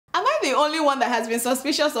the only one that has been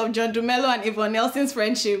suspicious of John Dumelo and Yvonne Nelson's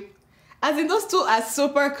friendship. As in, those two are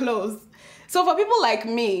super close. So for people like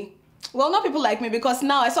me, well, not people like me, because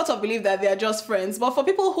now I sort of believe that they are just friends, but for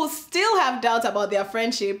people who still have doubts about their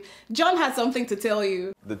friendship, John has something to tell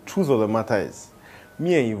you. The truth of the matter is,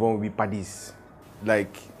 me and Yvonne will be paddies.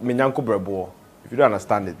 Like, Menyanko Brebo. If you don't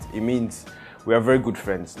understand it, it means we are very good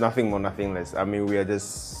friends. Nothing more, nothing less. I mean, we are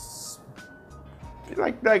just...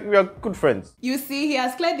 Like we are good friends. You see, he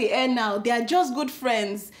has cleared the air now. They are just good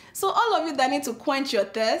friends. So all of you that need to quench your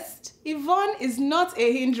thirst, Yvonne is not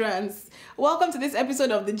a hindrance. Welcome to this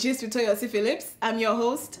episode of The Gist with Toyosi Phillips. I'm your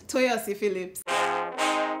host, Toyosi Phillips.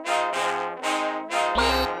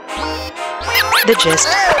 The Gist.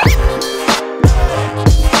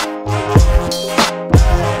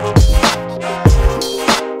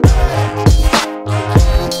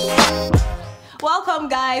 Welcome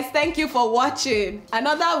guys, thank you for watching.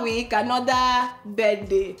 Another week, another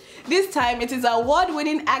birthday. This time it is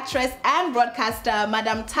award-winning actress and broadcaster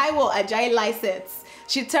Madam Taiwo Ajai-Lycett.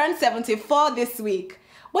 She turned 74 this week.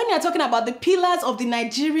 When you're talking about the pillars of the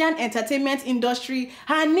Nigerian entertainment industry,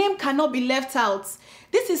 her name cannot be left out.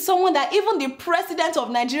 This is someone that even the president of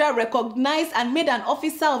Nigeria recognized and made an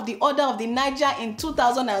officer of the Order of the Niger in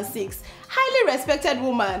 2006. Highly respected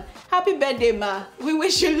woman. Happy birthday, ma. We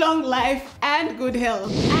wish you long life and good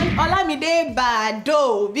health. And Olamide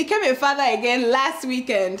Bado became a father again last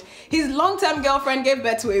weekend. His long-term girlfriend gave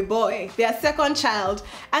birth to a boy, their second child,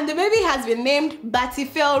 and the baby has been named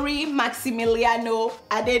Batiferi Maximiliano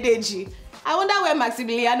Adedeji. I wonder where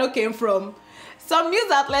Maximiliano came from. Some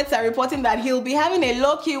news outlets are reporting that he'll be having a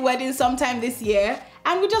low-key wedding sometime this year,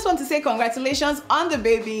 and we just want to say congratulations on the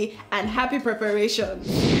baby and happy preparations.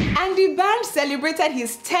 And the band celebrated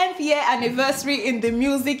his 10th year anniversary in the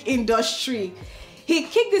music industry. He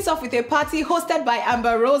kicked this off with a party hosted by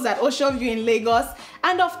Amber Rose at Ocean View in Lagos,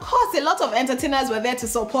 and of course a lot of entertainers were there to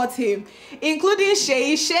support him, including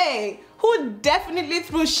Seyi Shay, who definitely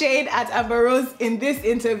threw shade at Amber Rose in this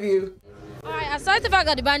interview. Alright, aside the fact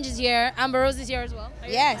that the band is here, Amber Rose is here as well.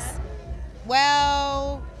 Yes.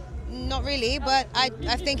 Well, not really, but I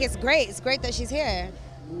think it's great. It's great that she's here.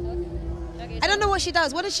 Okay, I don't know what she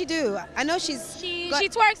does. What does she do? I know she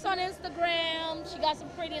twerks on Instagram. She got some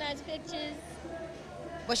pretty nice pictures.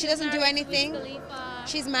 But she doesn't do anything.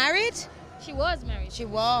 She's married? She was married. She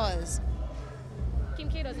was. Kim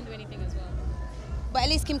K doesn't do anything as well. But at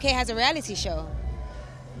least Kim K has a reality show.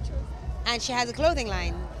 True. And she has a clothing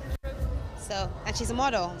line. So, and she's a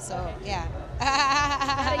model, so yeah.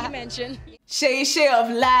 How do you mention? Seyi Shay of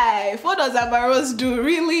life. What does Amber Rose do?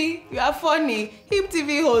 Really? You are funny. Hip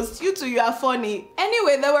TV host, you too, you are funny.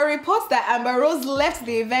 Anyway, there were reports that Amber Rose left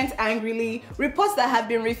the event angrily, reports that have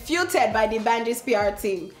been refuted by the band's PR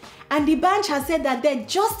team. And the band has said that there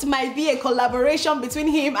just might be a collaboration between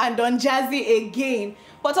him and Don Jazzy again.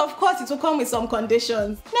 But of course, it will come with some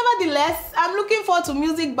conditions. Nevertheless, I'm looking forward to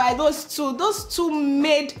music by those two. Those two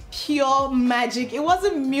made pure magic. It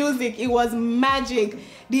wasn't music, it was magic.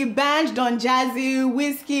 The band Don Jazzy,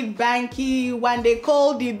 Whiskey, Banky, when they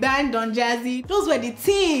called the band Don Jazzy, those were the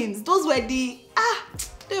teams. Those were the, I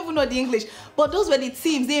don't even know the English, but those were the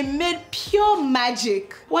teams. They made pure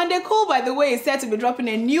magic. When they Call, by the way, is said to be dropping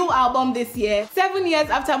a new album this year, 7 years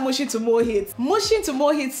after Mushin to More Hits. Mushin to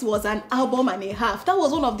More Hits was an album and a half. That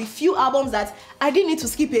was one of the few albums that I didn't need to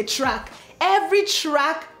skip a track. Every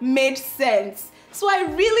track made sense. So I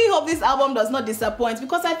really hope this album does not disappoint,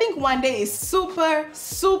 because I think One Day is super,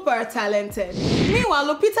 super talented.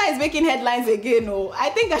 Meanwhile, Lupita is making headlines again. Oh, I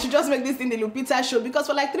think I should just make this in the Lupita show, because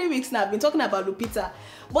for like 3 weeks now I've been talking about Lupita.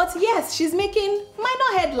 But yes, she's making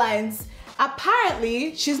minor headlines.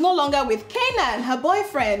 Apparently, she's no longer with Kanan, her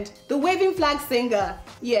boyfriend, the waving flag singer.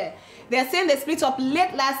 Yeah. They're saying they split up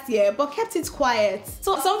late last year, but kept it quiet.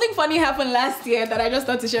 So something funny happened last year that I just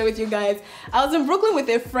thought to share with you guys. I was in Brooklyn with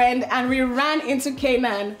a friend and we ran into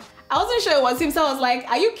Kanan. I wasn't sure it was him, so I was like,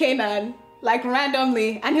 "Are you Kanan?" Like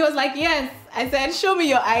randomly. And he was like, "Yes." I said, "Show me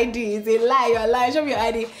your ID." It's a lie, you're lying, show me your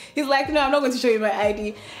ID. He's like, "No, I'm not going to show you my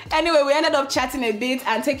ID." Anyway, we ended up chatting a bit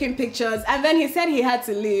and taking pictures, and then he said he had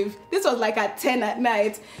to leave. This was like at 10 at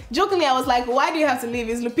night. Jokingly, I was like, "Why do you have to leave?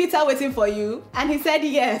 Is Lupita waiting for you?" And he said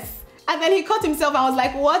yes. And then he caught himself and was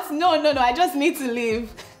like, "What? No, I just need to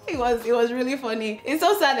leave." It was really funny. It's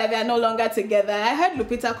so sad that they're no longer together. I heard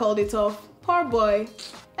Lupita called it off. Poor boy.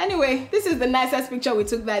 Anyway, this is the nicest picture we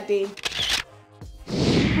took that day.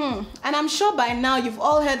 And I'm sure by now you've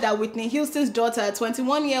all heard that Whitney Houston's daughter,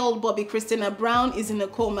 21-year-old Bobbi Kristina Brown, is in a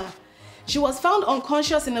coma. She was found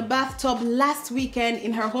unconscious in a bathtub last weekend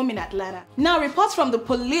in her home in Atlanta. Now, reports from the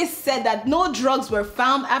police said that no drugs were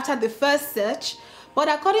found after the first search, But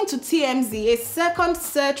according to TMZ, a second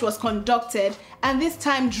search was conducted and this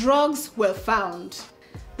time drugs were found.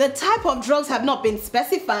 The type of drugs have not been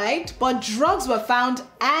specified, but drugs were found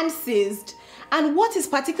and seized. And what is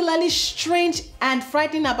particularly strange and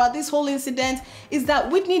frightening about this whole incident is that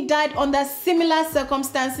Whitney died under similar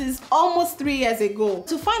circumstances almost 3 years ago.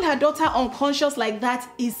 To find her daughter unconscious like that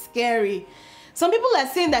is scary. Some people are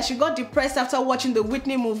saying that she got depressed after watching the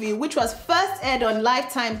Whitney movie, which was first aired on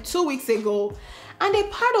Lifetime 2 weeks ago. And a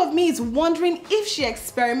part of me is wondering if she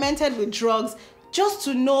experimented with drugs just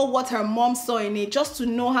to know what her mom saw in it, just to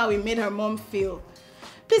know how it made her mom feel.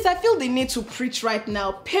 Please, I feel the need to preach right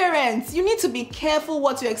now. Parents, you need to be careful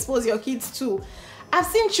what you expose your kids to. I've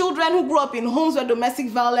seen children who grew up in homes where domestic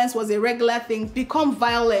violence was a regular thing become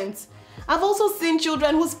violent. I've also seen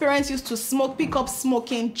children whose parents used to smoke pick up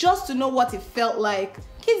smoking just to know what it felt like.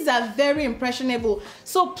 Kids are very impressionable,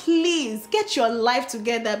 so please get your life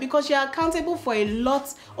together because you're accountable for a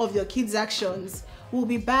lot of your kids' actions. We'll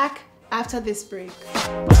be back after this break.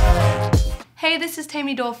 Hey, this is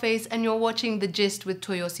Tammy Dollface and you're watching The Gist with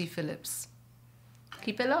Toyosi Phillips.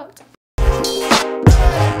 Keep it locked.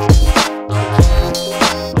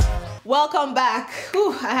 Welcome back.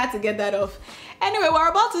 Whew, I had to get that off. Anyway, we're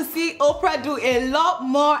about to see Oprah do a lot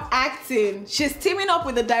more acting. She's teaming up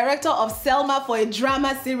with the director of Selma for a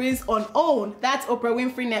drama series on OWN, that's Oprah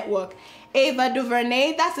Winfrey Network. Ava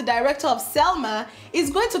DuVernay, that's the director of Selma, is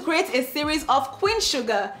going to create a series of Queen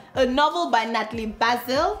Sugar, a novel by Natalie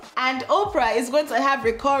Basil, and Oprah is going to have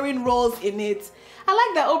recurring roles in it. I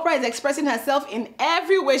like that Oprah is expressing herself in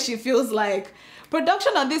every way she feels like.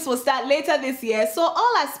 Production on this will start later this year, so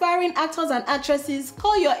all aspiring actors and actresses,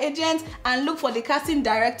 call your agent and look for the casting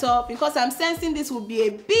director because I'm sensing this will be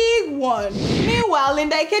a big one. Meanwhile,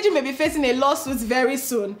 Linda Ikeji may be facing a lawsuit very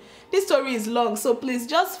soon. This story is long, so please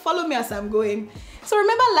just follow me as I'm going. So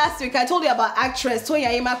remember last week I told you about actress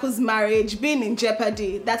Toyin Aimakhu's marriage being in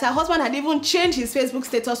jeopardy, that her husband had even changed his Facebook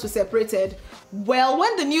status to separated. Well,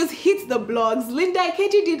 when the news hit the blogs, Linda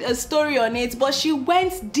Ikeji did a story on it, but she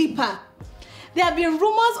went deeper. There have been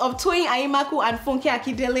rumors of Toyin Aimakhu and Funke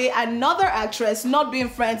Akindele, another actress, not being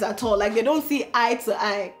friends at all, like they don't see eye to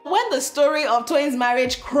eye. When the story of Toyin's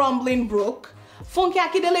marriage crumbling broke, Funke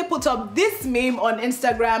Akindele put up this meme on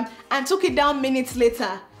Instagram and took it down minutes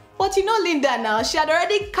later. But you know Linda now, she had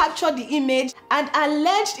already captured the image and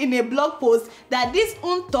alleged in a blog post that this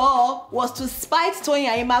unto was to spite Toyin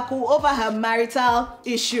Aimakhu over her marital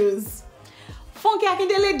issues. Funke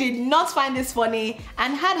Akindele did not find this funny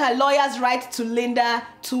and had her lawyers write to Linda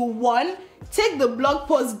to 1. Take the blog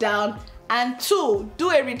post down and 2. Do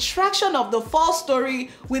a retraction of the false story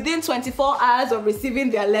within 24 hours of receiving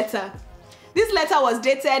their letter. This letter was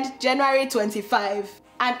dated January 25.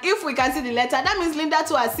 And if we can see the letter, that means Linda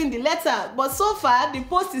too has seen the letter. But so far, the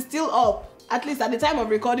post is still up, at least at the time of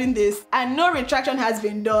recording this, and no retraction has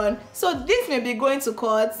been done. So this may be going to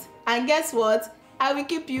court, and guess what? I will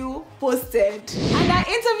keep you posted. And I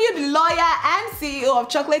interviewed the lawyer and CEO of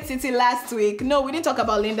Chocolate City last week. No, we didn't talk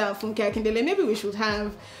about Linda and Funke Akindele. Maybe we should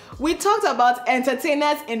have. We talked about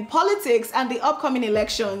entertainers in politics and the upcoming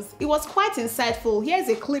elections. It was quite insightful. Here's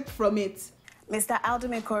a clip from it. Mr.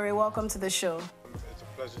 Aldumekore, welcome to the show. It's a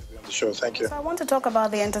pleasure to be on the show. Thank you. So I want to talk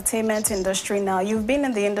about the entertainment industry now. You've been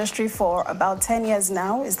in the industry for about 10 years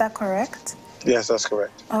now. Is that correct? Yes, that's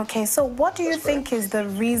correct. Okay, so what do you think is the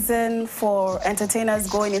reason for entertainers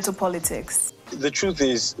going into politics? The truth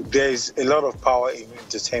is, there's a lot of power in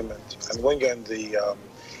entertainment. And when you're in the,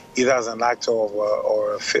 either as an actor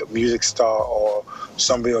or a music star or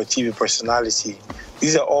somebody or TV personality,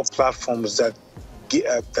 these are all platforms that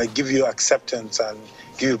give you acceptance and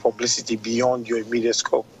give you publicity beyond your immediate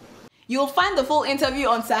scope. You'll find the full interview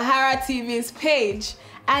on Sahara TV's page.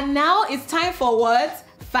 And now it's time for what?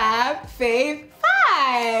 Fab Fave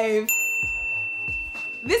 5.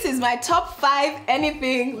 This is my top 5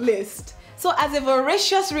 anything list. So as a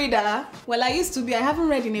voracious reader, well I used to be, I haven't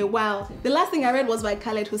read in a while. The last thing I read was by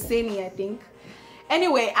Khaled Hosseini, I think.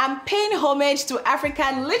 Anyway, I'm paying homage to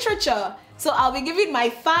African literature. So I'll be giving my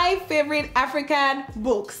 5 favorite African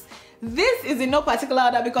books. This is in no particular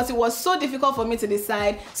order because it was so difficult for me to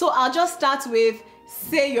decide. So I'll just start with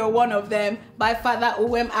Say You're One of Them by Father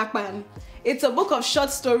Uwem Akpan. It's a book of short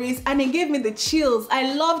stories and it gave me the chills.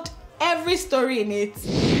 I loved every story in it.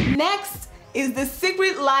 Next is The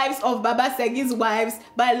Secret Lives of Baba Segi's Wives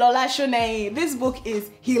by Lola Shoneyin. This book is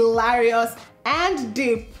hilarious and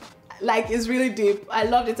deep. Like, it's really deep. I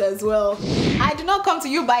loved it as well. I Do Not Come to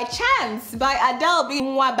You by Chance by Adele B.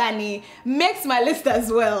 Nwabani makes my list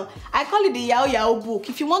as well. I call it the Yao Yao book.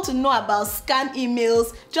 If you want to know about scam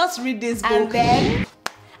emails, just read this book. And then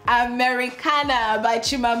Americana by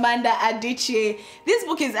Chimamanda Adichie. This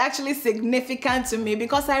book is actually significant to me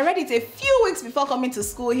because I read it a few weeks before coming to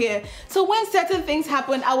school here. So when certain things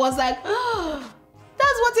happened, I was like, oh,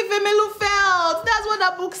 that's what Ifemelu felt. That's what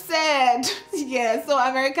that book said. Yeah, so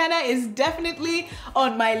Americana is definitely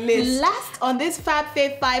on my list. Last on this Fab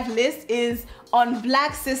Fave 5 list is On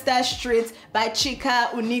Black Sister Street by Chika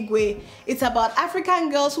Unigwe. It's about African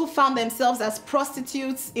girls who found themselves as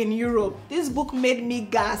prostitutes in Europe. This book made me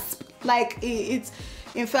gasp. Like,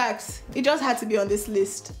 in fact, it just had to be on this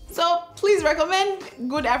list. So please recommend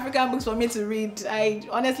good African books for me to read. I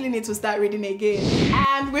honestly need to start reading again.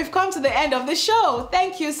 And we've come to the end of the show.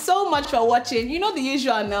 Thank you so much for watching. You know the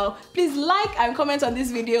usual now. Please like and comment on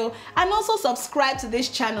this video and also subscribe to this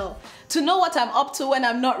channel. To know what I'm up to when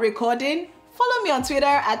I'm not recording, follow me on Twitter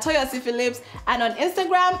at Toyosi Phillips and on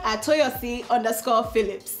Instagram at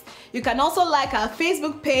Toyosi_Phillips. You can also like our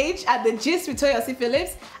Facebook page at The Gist with Toyosi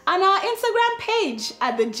Phillips and our Instagram page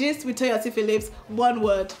at The Gist with Toyosi Phillips, one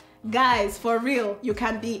word. Guys, for real, you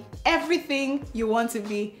can be everything you want to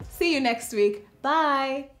be. See you next week.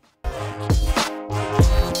 Bye.